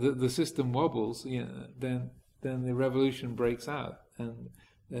the system wobbles, then the revolution breaks out, and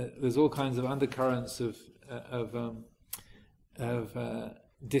there's all kinds of undercurrents of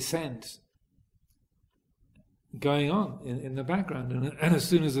dissent going on in the background, and as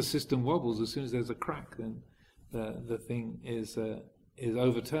soon as the system wobbles, as soon as there's a crack, then the thing is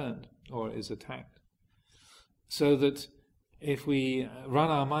overturned or is attacked. So that if we run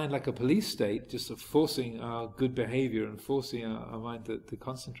our mind like a police state, just forcing our good behavior and forcing our mind to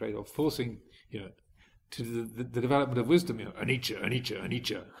concentrate, or forcing to the development of wisdom,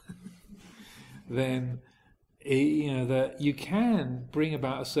 anicca, then that you can bring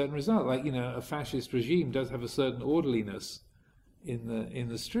about a certain result. Like a fascist regime does have a certain orderliness in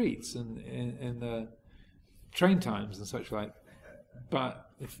the streets and in the train times and such like, but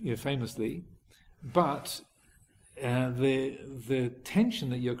famously, but the tension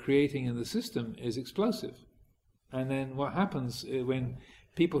that you're creating in the system is explosive. And then what happens when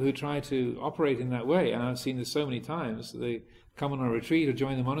people who try to operate in that way, and I've seen this so many times, they come on a retreat or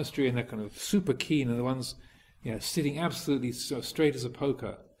join the monastery and they're kind of super keen, and the ones sitting absolutely so straight as a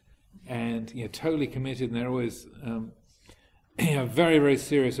poker, and totally committed, and they're always very, very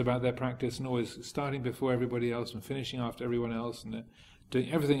serious about their practice, and always starting before everybody else and finishing after everyone else, and they're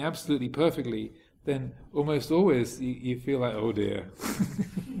doing everything absolutely perfectly. Then almost always you feel like, oh dear.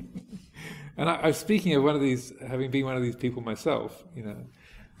 And I'm speaking of one of these, having been one of these people myself,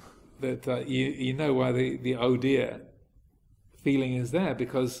 that you know why the oh dear feeling is there,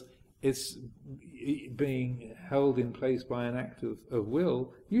 because it's being held in place by an act of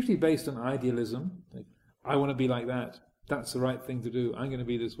will, usually based on idealism. Like, I want to be like that. That's the right thing to do. I'm going to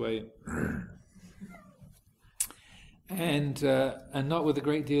be this way. And not with a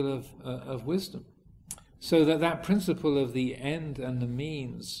great deal of wisdom. So that principle of the end and the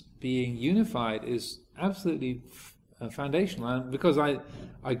means being unified is absolutely foundational. And because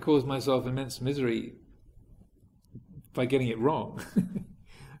I caused myself immense misery by getting it wrong,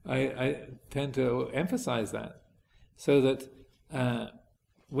 I tend to emphasize that, so that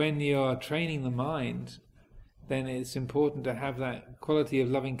when you're training the mind, then it's important to have that quality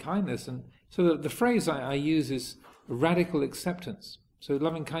of loving kindness. And so the phrase I use is radical acceptance. So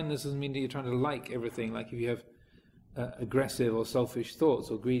loving kindness doesn't mean that you're trying to like everything, like if you have aggressive or selfish thoughts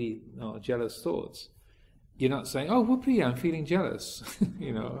or greedy or jealous thoughts. You're not saying, oh, whoopee, I'm feeling jealous.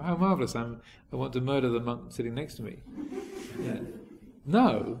 How marvelous, I want to murder the monk sitting next to me. Yeah.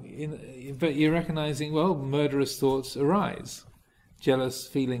 No, but you're recognizing, well, murderous thoughts arise. Jealous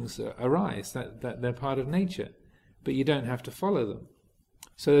feelings arise, that they're part of nature. But you don't have to follow them.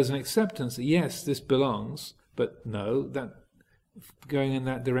 So there's an acceptance that, yes, this belongs, but no, that going in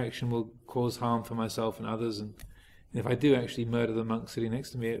that direction will cause harm for myself and others, and if I do actually murder the monk sitting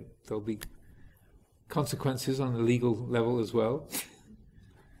next to me, there'll be consequences on the legal level as well.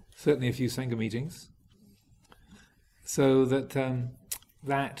 Certainly a few Sangha meetings. So that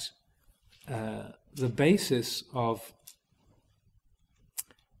the basis of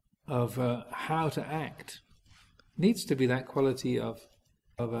how to act needs to be that quality of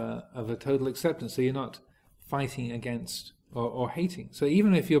a total acceptance. So you're not fighting against or hating. So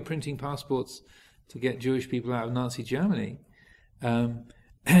even if you're printing passports to get Jewish people out of Nazi Germany,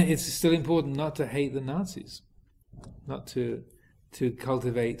 it's still important not to hate the Nazis, not to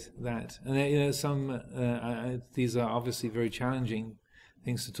cultivate that. And some these are obviously very challenging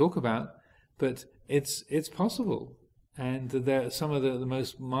things to talk about, but it's possible. And there are some of the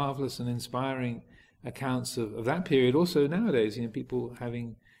most marvelous and inspiring accounts of that period. Also nowadays, people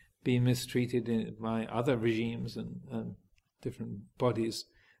having been mistreated by other regimes and different bodies,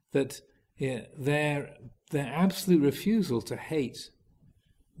 that their absolute refusal to hate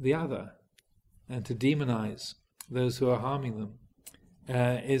the other and to demonize those who are harming them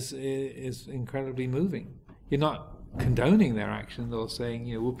is incredibly moving. You're not condoning their action or saying,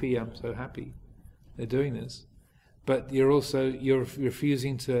 whoopee, I'm so happy they're doing this, but you're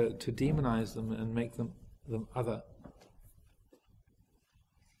refusing to demonize them and make them other.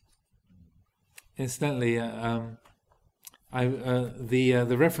 Incidentally, the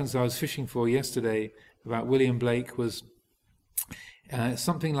reference I was fishing for yesterday about William Blake was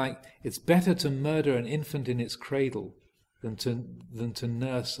something like, "It's better to murder an infant in its cradle than to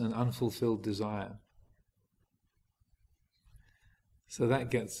nurse an unfulfilled desire." So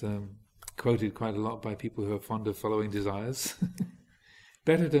that gets quoted quite a lot by people who are fond of following desires.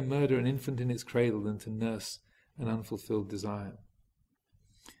 Better to murder an infant in its cradle than to nurse an unfulfilled desire.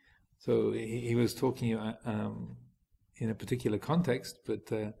 So he was talking in a particular context,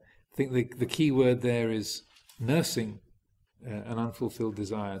 but I think the key word there is nursing an unfulfilled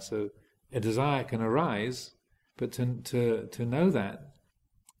desire. So a desire can arise, but to know that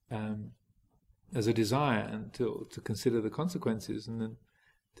as a desire and to consider the consequences, and then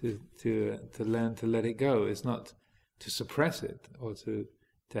to learn to let it go. It's not to suppress it or to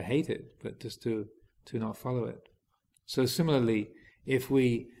hate it, but just to not follow it. So similarly, if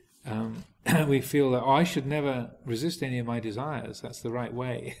we feel that, I should never resist any of my desires, that's the right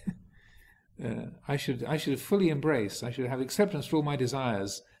way. I should fully embrace, I should have acceptance for all my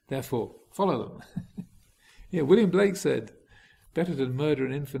desires, therefore follow them. Yeah, William Blake said, better to murder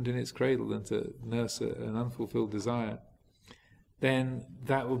an infant in its cradle than to nurse an unfulfilled desire. Then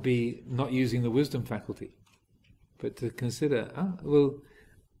that would be not using the wisdom faculty, but to consider,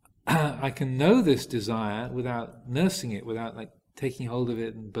 I can know this desire without nursing it, without taking hold of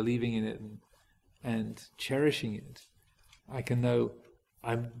it and believing in it and cherishing it. I can know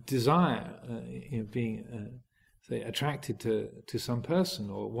I desire being say attracted to some person,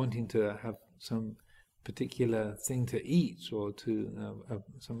 or wanting to have some particular thing to eat, or to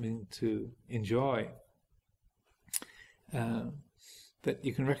something to enjoy. That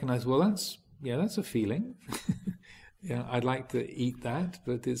you can recognize, that's a feeling. I'd like to eat that,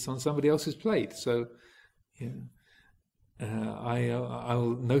 but it's on somebody else's plate. So,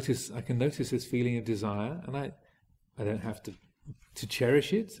 I'll notice. I can notice this feeling of desire, and I don't have to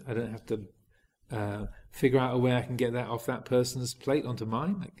cherish it. I don't have to figure out a way I can get that off that person's plate onto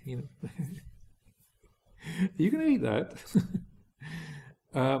mine. You can eat that.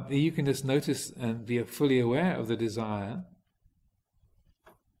 You can just notice and be fully aware of the desire,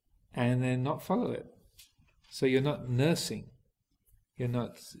 and then not follow it. So you're not nursing, you're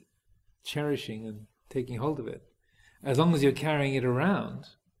not cherishing and taking hold of it. As long as you're carrying it around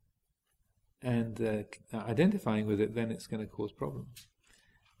and identifying with it, then it's going to cause problems.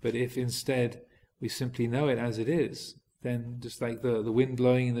 But if instead we simply know it as it is, then just like the wind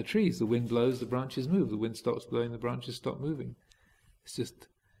blowing in the trees, the wind blows, the branches move. The wind stops blowing, the branches stop moving. It's just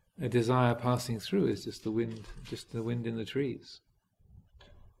a desire passing through. It's just the wind in the trees.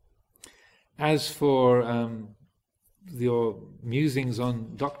 As for your musings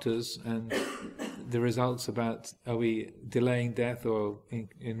on doctors and the results about are we delaying death or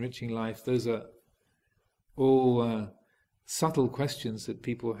enriching life, those are all subtle questions that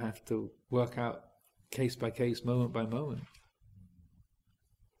people have to work out case by case, moment by moment.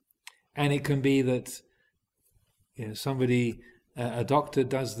 And it can be that somebody, a doctor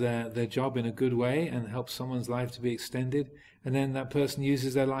does their job in a good way and helps someone's life to be extended, and then that person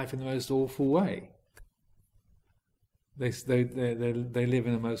uses their life in the most awful way. They live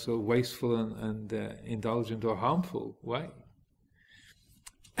in a most sort of wasteful and indulgent or harmful way.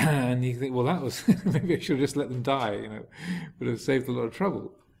 And you think, that was maybe I should have just let them die. Would have saved a lot of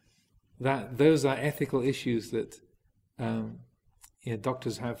trouble. Those are ethical issues that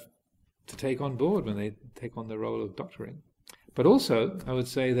doctors have to take on board when they take on the role of doctoring. But also, I would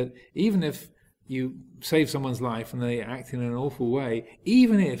say that even if you save someone's life and they act in an awful way,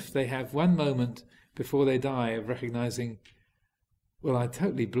 even if they have one moment before they die of recognizing, I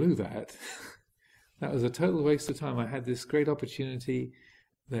totally blew that. That was a total waste of time. I had this great opportunity.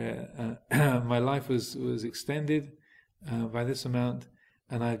 My life was extended by this amount,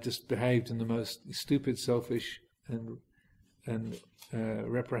 and I've just behaved in the most stupid, selfish, and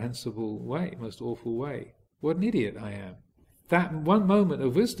reprehensible way, most awful way. What an idiot I am. That one moment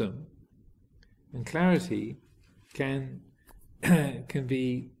of wisdom and clarity can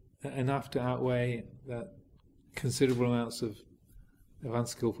be enough to outweigh that considerable amounts of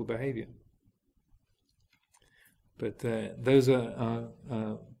unskillful behavior. But those are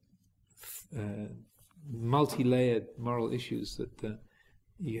multi-layered moral issues that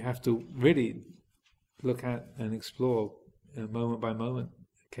you have to really look at and explore moment by moment,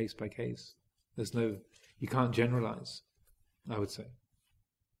 case by case. You can't generalize, I would say.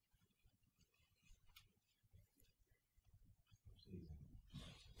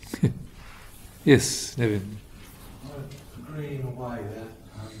 Yes, Nevin.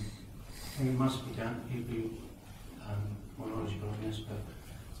 think it must be done, you'd be more knowledgeable on this, but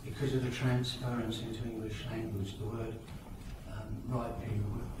because of the transference into English language, the word right view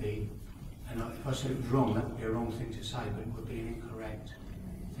would be, and if I said it was wrong, that would be a wrong thing to say, but it would be an incorrect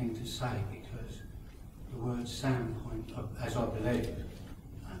thing to say, because the word standpoint, as I believe,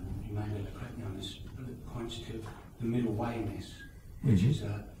 and you may be able to correct me on this, but it points to the middle wayness, which is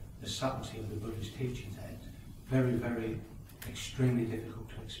the subtlety of the Buddhist teachings. That's very, very extremely difficult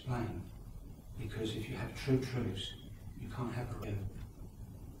to explain, because if you have true truths, you can't have a real.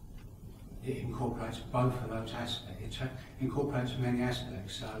 It incorporates both of those aspects. It incorporates many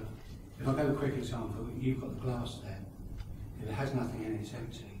aspects. So, if I go a quick example, you've got the glass there. If it has nothing in it, it's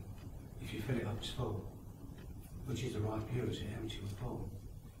empty. If you fill it up, it's full. Which is the right view, is it empty or full?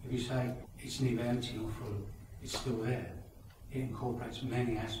 If you say it's neither empty nor full, it's still there. It incorporates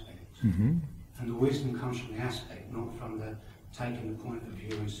many aspects. Mm-hmm. And the wisdom comes from the aspect, not from the taking the point of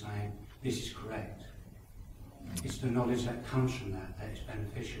view and saying, this is correct. It's the knowledge that comes from that is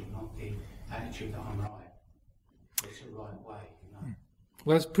beneficial, not the attitude that I'm right. It's the right way, you know.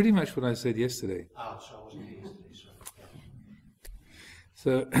 Well, that's pretty much what I said yesterday. Ah, so I wasn't here yesterday,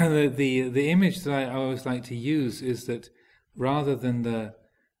 So so the image that I always like to use is that rather than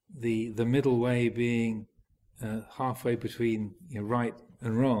the middle way being halfway between right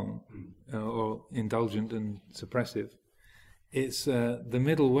and wrong, or indulgent and suppressive, it's the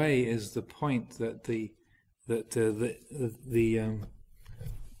middle way is the point that the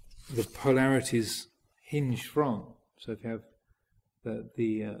polarities hinge from. So if you have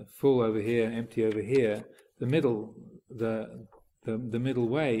the full over here, empty over here, the middle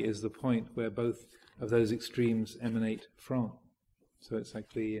way is the point where both of those extremes emanate from. So it's like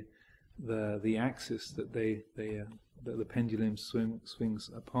the axis that that the pendulum swings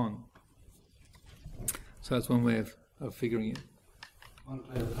upon. So that's one way of figuring it. one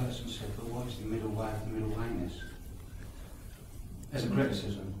clever person said, but what is the middle way of the middle wayness? As a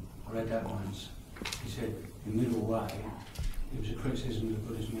criticism, I read that once. He said, the middle way, it was a criticism of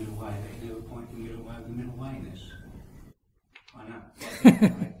the Buddha's middle way, that he never pointed the middle way of the middle wayness. I know.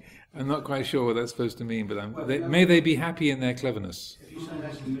 I'm not quite sure what that's supposed to mean, but may they be happy in their cleverness. If you say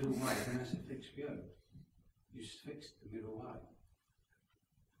that's the middle way, then that's a fixed view. You fixed the middle way.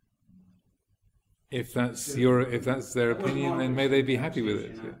 If that's their opinion, then may they be happy with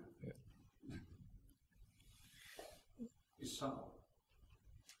it. Yeah. It's subtle.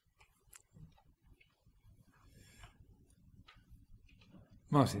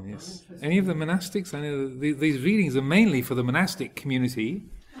 Martin, yes. Any of the monastics? I know these readings are mainly for the monastic community.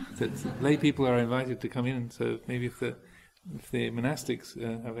 That lay people are invited to come in. So maybe if the monastics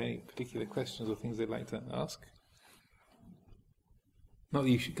have any particular questions or things they'd like to ask. Not that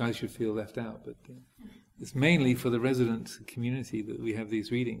you guys should feel left out, but it's mainly for the resident community that we have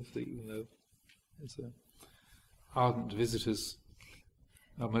these readings. That as ardent visitors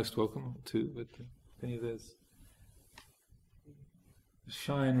are most welcome to. But if any of those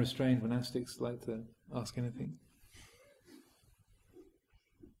shy and restrained monastics like to ask anything.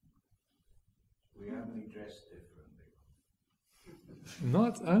 We only dress differently.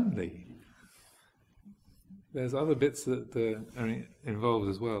 Not only. There's other bits that are involved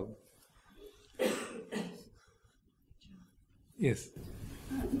as well. Yes?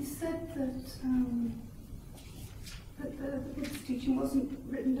 You said that the Buddhist teaching wasn't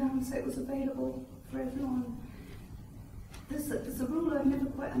written down, so it was available for everyone. There's a rule I've never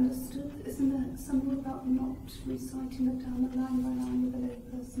quite understood. Isn't there some rule about not reciting the Dhamma line by line with a lay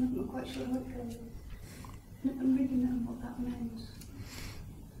person? I'm not quite sure how it goes. I never really know what that meant.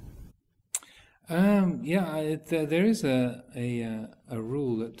 There is a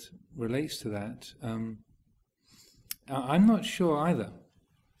rule that relates to that. I'm not sure either,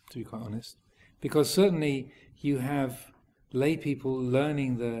 to be quite honest, because certainly you have lay people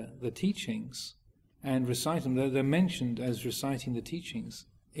learning the teachings and recite them. They're mentioned as reciting the teachings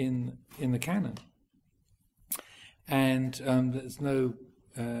in the canon, and there's no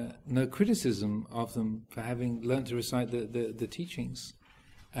criticism of them for having learned to recite the teachings.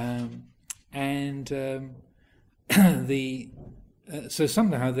 So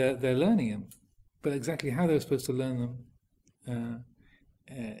somehow they're learning them, but exactly how they're supposed to learn them,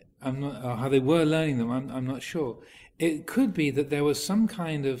 or how they were learning them, I'm not sure. It could be that there was some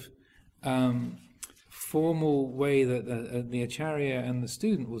kind of formal way that the acharya and the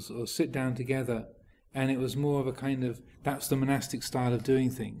student will sit down together, and it was more of a kind of, that's the monastic style of doing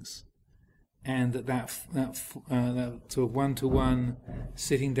things. And that sort of one-to-one,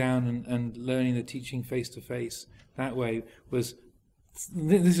 sitting down and learning the teaching face-to-face, that way was...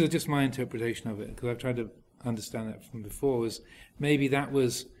 This is just my interpretation of it, because I've tried to understand that from before, was maybe that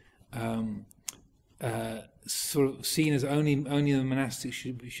was sort of seen as only the monastics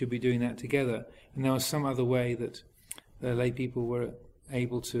should be doing that together, and there was some other way that the lay people were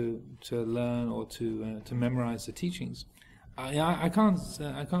able to learn or to memorize the teachings. I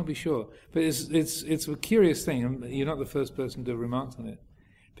can't be sure, but it's a curious thing, and you're not the first person to have remarked on it,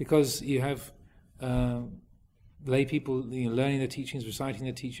 because you have lay people learning the teachings, reciting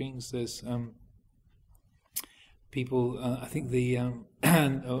the teachings. There's people. I think the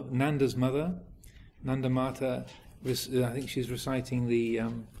Nanda's mother, Nanda Mata, I think she's reciting the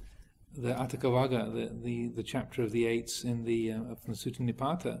Atthakavagga, the chapter of the eights in the from the Sutta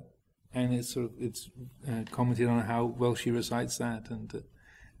Nipata, and it's commented on how well she recites that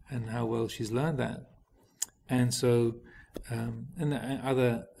and how well she's learned that, and so and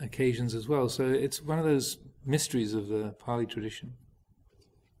other occasions as well. So it's one of those mysteries of the Pali tradition.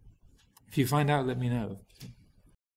 If you find out, let me know.